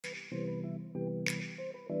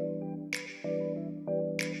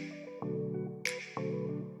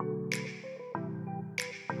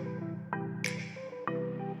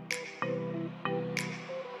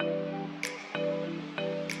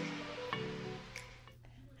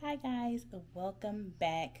Hi guys, welcome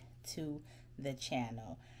back to the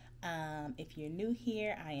channel. If you're new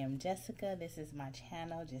here, I am Jessica. This is my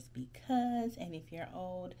channel just because, and if you're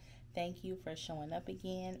old, thank you for showing up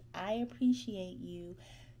again. I appreciate you.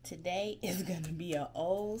 Today is going to be an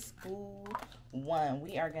old school one.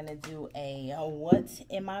 We are going to do a what's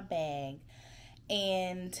in my bag.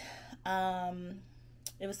 And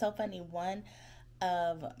it was so funny. One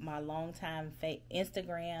of my longtime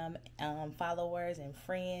Instagram followers and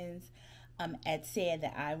friends had said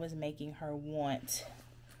that I was making her want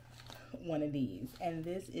one of these, and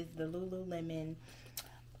this is the Lululemon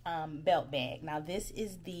belt bag. Now this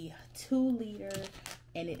is the 2-liter,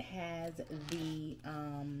 and it has the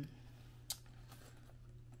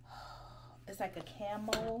it's like a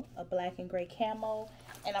camo, a black and gray camo,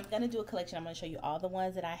 and I'm gonna do a collection. I'm gonna show you all the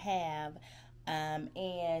ones that I have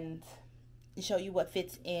and show you what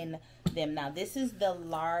fits in them. Now this is the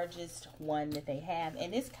largest one that they have,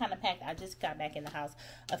 and it's kind of packed. I just got back in the house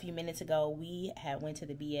a few minutes ago. We had went to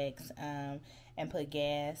the BX and put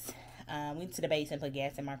gas. Went to the base and put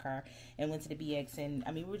gas in my car, and went to the BX, and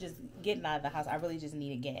I mean, we were just getting out of the house. I really just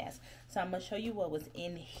needed gas. So I'm gonna show you what was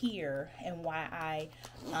in here and why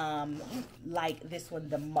I like this one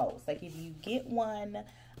the most. Like, if you get one,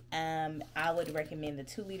 I would recommend the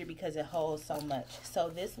 2-liter because it holds so much. So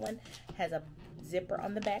this one has a zipper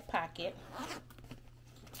on the back pocket,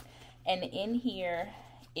 and in here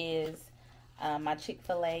is my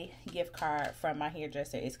Chick-fil-A gift card from my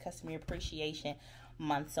hairdresser. It's Customer Appreciation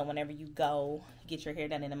Month, so whenever you go get your hair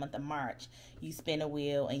done in the month of March, you spin a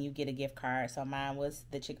wheel and you get a gift card. So mine was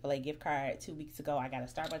the Chick-fil-A gift card. 2 weeks ago I got a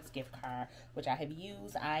Starbucks gift card, which I have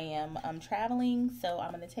used. I am traveling, so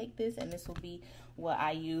I'm going to take this, and this will be what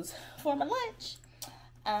I use for my lunch.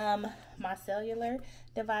 My cellular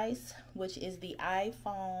device, which is the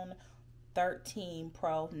iPhone 13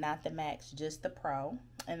 Pro, not the Max, just the Pro,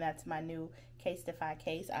 and that's my new Casetify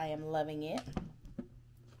case. I am loving it.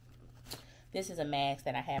 This is a mask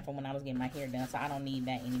that I had from when I was getting my hair done, so I don't need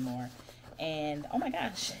that anymore. And oh my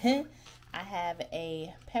gosh, I have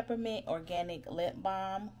a peppermint organic lip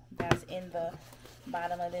balm that's in the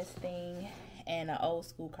bottom of this thing, and an old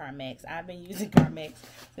school Carmex. I've been using Carmex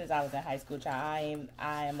since I was in high school, child.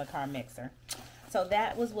 I am a Carmexer. So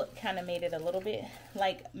that was what kind of made it a little bit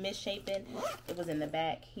like misshapen. It was in the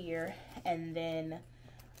back here, and then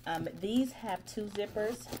these have 2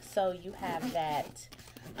 zippers, so you have that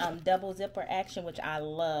double zipper action, which I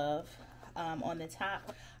love. On the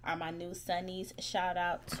top are my new sunnies. Shout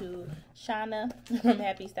out to Shauna from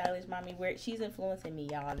Happy Stylish Mommy, where she's influencing me,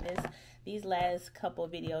 y'all. These last couple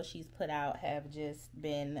videos she's put out have just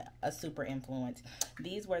been a super influence.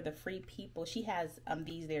 These were the Free People. She has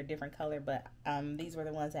these, they're different color, but these were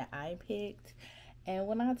the ones that I picked. And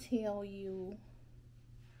when I tell you,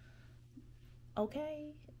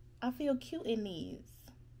 okay, I feel cute in these.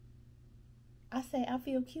 I say I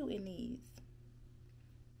feel cute in these.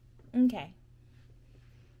 Okay.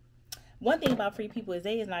 One thing about Free People is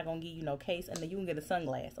they is not going to give you no case, and then you can get a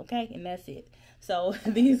sunglass, okay? And that's it. So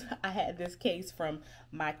these, I had this case from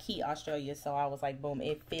my Key, Australia, so I was like, boom,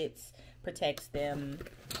 it fits, protects them.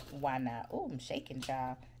 Why not? Oh, I'm shaking,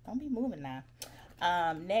 child. Don't be moving now.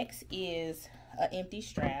 Next is an empty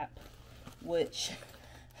strap, which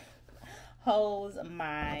holds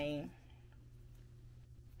my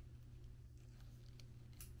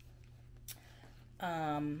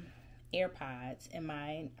AirPods, and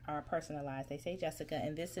mine are personalized. They say Jessica,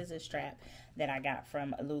 and this is a strap that I got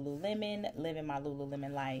from Lululemon, living my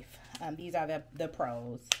Lululemon life. These are the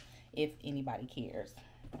pros, if anybody cares.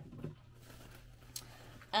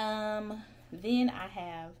 Then I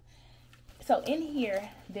have, so in here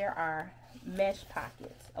there are mesh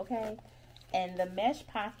pockets, okay? And the mesh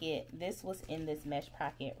pocket, this was in this mesh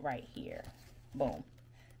pocket right here. Boom.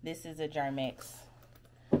 This is a Germex.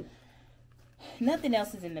 Nothing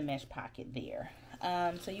else is in the mesh pocket there.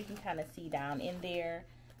 So you can kind of see down in there.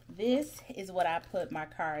 This is what I put my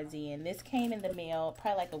cards in. This came in the mail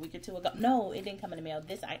probably like a week or 2 ago. No, it didn't come in the mail.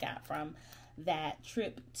 This I got from that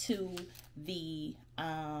trip to the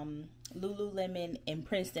Lululemon in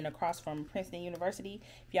Princeton, across from Princeton University.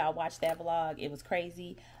 If y'all watched that vlog, it was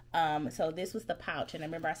crazy. So this was the pouch, and I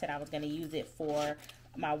remember I said I was going to use it for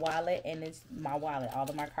my wallet, and it's my wallet. All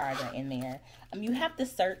of my cards are in there. You have to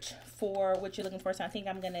search for what you're looking for, so I think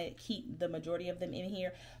I'm going to keep the majority of them in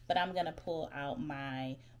here, but I'm going to pull out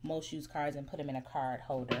my most used cards and put them in a card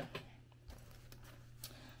holder.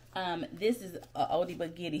 This is a oldie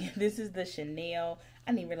but goodie. This is the Chanel.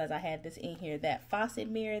 I didn't even realize I had this in here. That faucet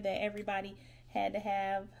mirror that everybody had to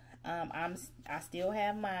have. I still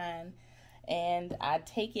have mine, and I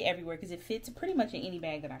take it everywhere because it fits pretty much in any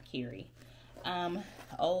bag that I carry.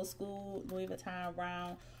 old school Louis Vuitton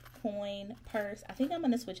round coin purse. I think I'm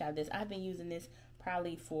gonna switch out this. I've been using this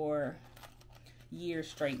probably for years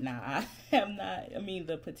straight now. I have not, I mean,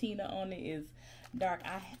 the patina on it is dark.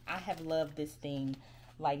 I have loved this thing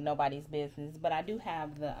like nobody's business. But I do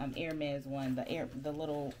have the Hermes one, the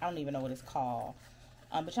little, I don't even know what it's called,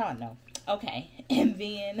 but y'all know. Okay, and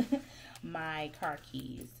then my car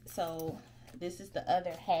keys. So this is the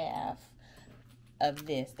other half of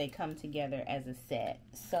this. They come together as a set.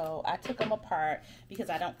 So I took them apart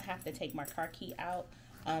because I don't have to take my car key out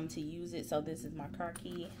to use it. So this is my car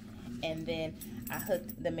key, and then I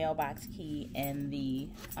hooked the mailbox key and the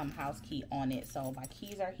house key on it. So my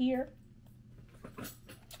keys are here.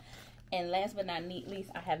 And last but not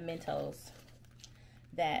least, I have Mentos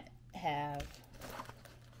that have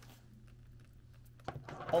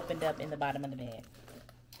opened up in the bottom of the bag.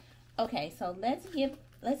 Okay, so let's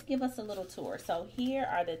give us a little tour. So here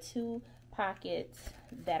are the two pockets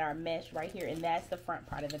that are mesh right here, and that's the front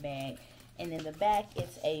part of the bag. And in the back,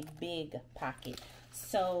 it's a big pocket.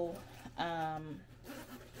 So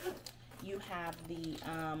you have the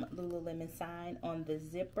Lululemon sign on the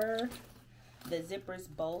zipper. The zippers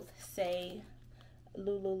both say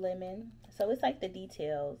Lululemon. So it's like the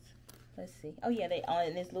details. Let's see. Oh yeah,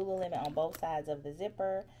 and it's Lululemon on both sides of the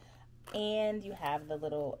zipper. And you have the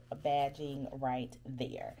little badging right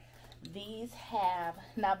there. These have,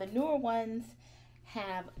 now the newer ones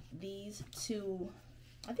have these two,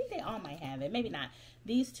 I think they all might have it, maybe not.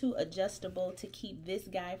 These two adjustable to keep this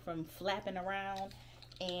guy from flapping around.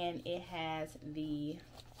 And it has the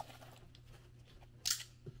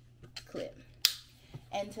clip.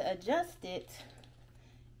 And to adjust it,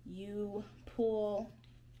 you pull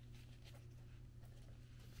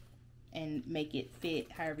and make it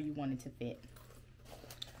fit however you want it to fit.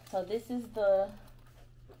 So this is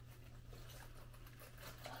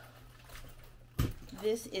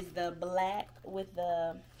the black with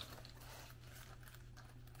the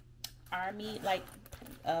army like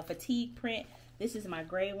fatigue print. This is my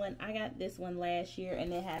gray one. I got this one last year,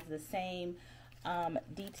 and it has the same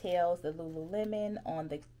details, the Lululemon on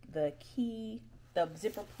the key, the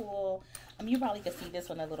zipper pull. You probably can see this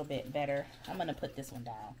one a little bit better. I'm gonna put this one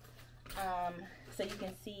down. So you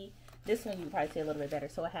can see this one, you can probably see a little bit better.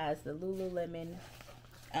 So it has the Lululemon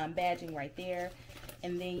badging right there,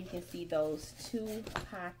 and then you can see those two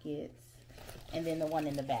pockets, and then the one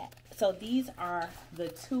in the back. So these are the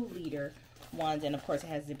 2-liter ones, and of course it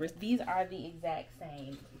has zippers. These are the exact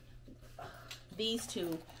same. These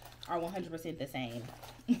two are 100% the same.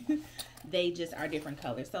 They just are different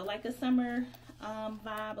colors. So like a summer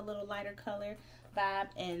vibe, a little lighter color vibe,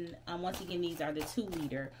 and once again, these are the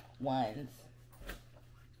 2-liter ones.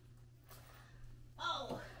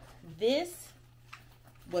 Oh, this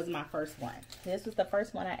was my first one. This was the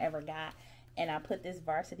first one I ever got, and I put this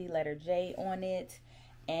varsity letter J on it.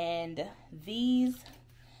 And these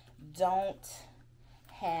don't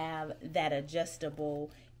have that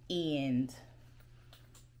adjustable end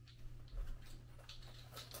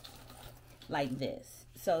like this.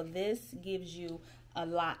 So this gives you a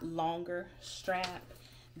lot longer strap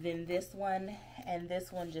than this one, and this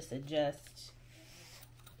one just adjusts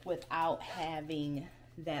without having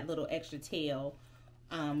that little extra tail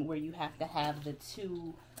where you have to have the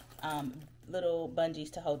two little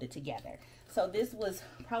bungees to hold it together. So this was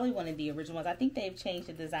probably one of the original ones. I think they've changed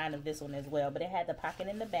the design of this one as well, but it had the pocket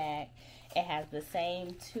in the back. It has the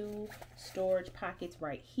same 2 storage pockets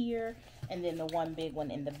right here, and then the one big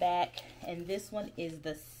one in the back. And this one is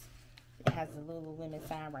it has the Lululemon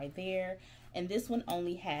sign right there. And this one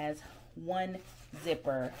only has 1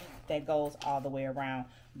 zipper that goes all the way around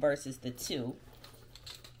versus the 2.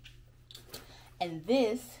 And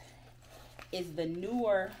this is the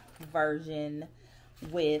newer version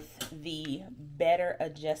with the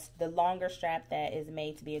the longer strap that is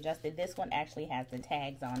made to be adjusted. This one actually has the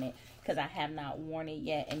tags on it because I have not worn it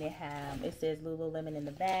yet, and it says Lululemon in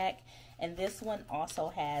the back. And this one also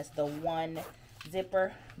has the 1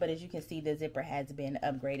 zipper, but as you can see, the zipper has been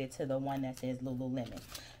upgraded to the one that says Lululemon.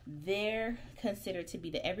 They're considered to be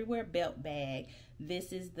the everywhere belt bag.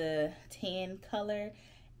 This is the tan color,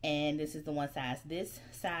 and this is the one size. This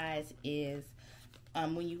size is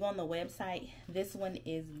when you go on the website, this one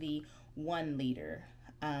is the 1 liter.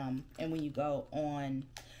 And when you go on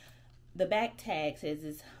the back tag, says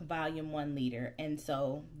it's volume 1 liter. And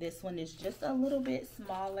so this one is just a little bit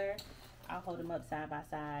smaller. I'll hold them up side by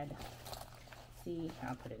side. See,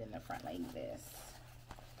 I'll put it in the front like this.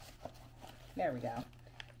 There we go.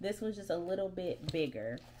 This one's just a little bit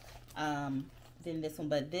bigger than this one,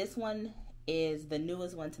 but this one is the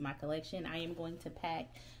newest one to my collection. I am going to pack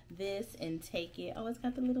this and take it. Oh, it's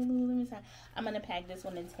got the little Lululemon inside. I'm going to pack this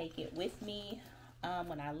one and take it with me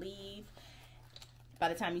when I leave. By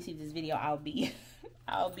the time you see this video, I'll be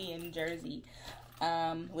in Jersey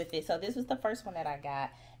with it. So this was the first one that I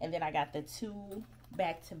got, and then I got the two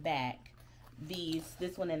back to back.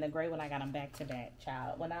 This one and the gray one, I got them back to back,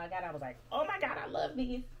 child. When I got it, I was like, oh my God, I love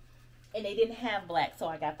these. And they didn't have black, so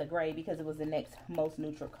I got the gray because it was the next most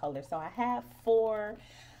neutral color. So I have 4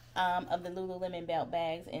 of the Lululemon belt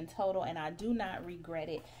bags in total, and I do not regret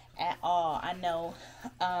it at all. I know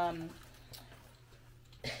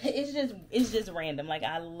it's just random. Like,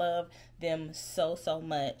 I love them so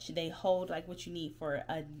much. They hold like what you need for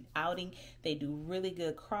an outing. They do really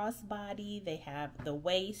good crossbody. They have the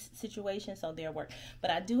waist situation, so they'll work.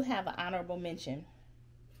 But I do have an honorable mention.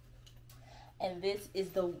 And this is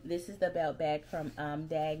the belt bag from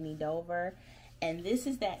DAGNE Dover, and this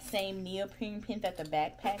is that same neoprene print that the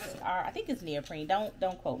backpacks are. I think it's neoprene.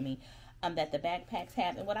 Don't quote me. That the backpacks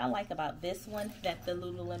have. And what I like about this one, that the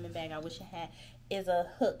Lululemon bag I wish it had, is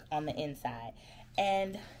a hook on the inside.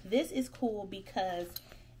 And this is cool because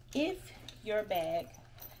if your bag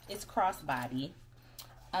is crossbody,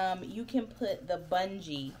 you can put the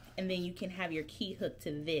bungee, and then you can have your key hooked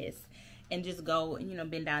to this. And just go, you know,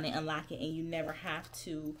 bend down and unlock it, and you never have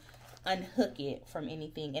to unhook it from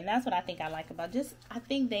anything. And that's what I think I like about I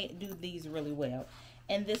think they do these really well.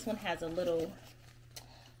 And this one has a little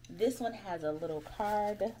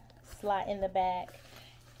card slot in the back.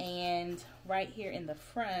 And right here in the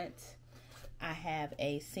front, I have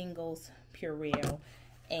a singles Purell.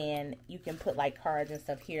 And you can put like cards and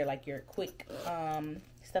stuff here, like your quick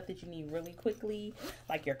stuff that you need really quickly,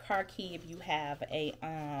 like your car key if you have a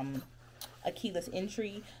keyless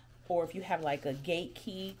entry, or if you have like a gate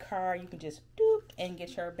key car, you can just doop and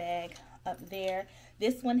get your bag up there.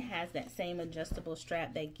 This one has that same adjustable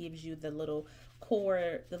strap that gives you the little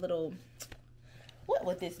cord, what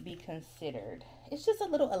would this be considered? It's just a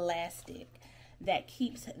little elastic that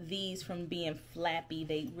keeps these from being flappy.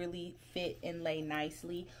 They really fit and lay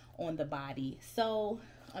nicely on the body. So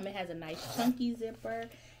it has a nice chunky zipper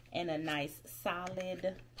and a nice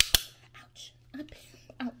solid, ouch,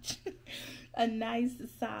 a nice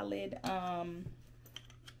solid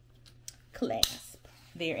clasp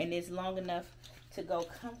there, and it's long enough to go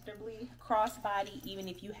comfortably crossbody. Even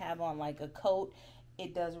if you have on like a coat,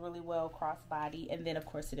 it does really well crossbody, and then of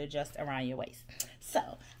course it adjusts around your waist.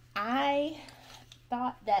 So I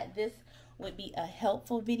thought that this would be a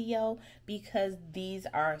helpful video because these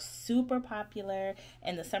are super popular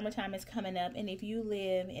and the summertime is coming up. And if you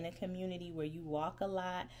live in a community where you walk a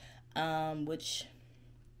lot, which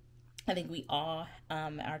I think we all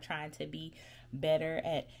are trying to be better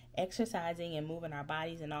at exercising and moving our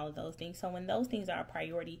bodies and all of those things. So when those things are a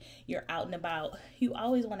priority, you're out and about, you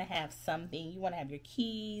always want to have something. You want to have your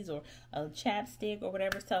keys or a chapstick or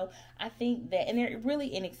whatever. So I think that, and they're really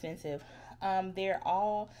inexpensive. They're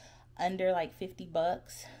all under like 50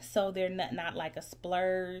 bucks. So they're not like a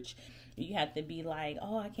splurge. You have to be like,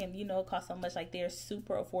 oh, I can't, you know, it costs so much. Like, they're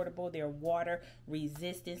super affordable. They're water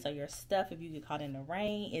resistant. So your stuff, if you get caught in the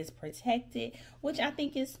rain, is protected, which I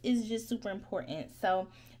think is just super important. So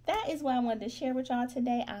that is what I wanted to share with y'all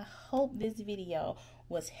today. I hope this video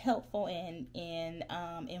was helpful and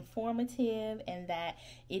informative, and that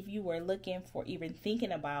if you were looking for, even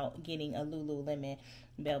thinking about getting a Lululemon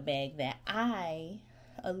belt bag, that I,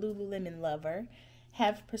 a Lululemon lover,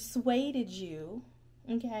 have persuaded you,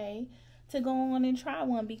 okay, to go on and try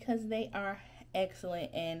one, because they are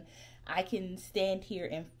excellent. And I can stand here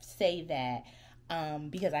and say that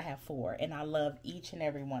because I have 4 and I love each and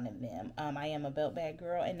every one of them. I am a belt bag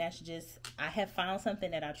girl, and that's just, I have found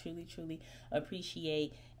something that I truly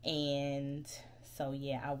appreciate, and so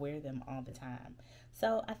yeah, I wear them all the time.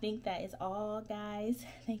 So I think that is all, guys.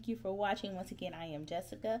 Thank you for watching. Once again, I am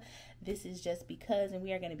Jessica. This is Just Because, and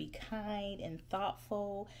we are going to be kind and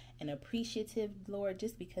thoughtful and appreciative, Lord,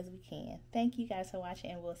 just because we can. Thank you guys for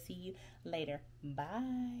watching, and we'll see you later.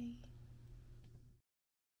 Bye.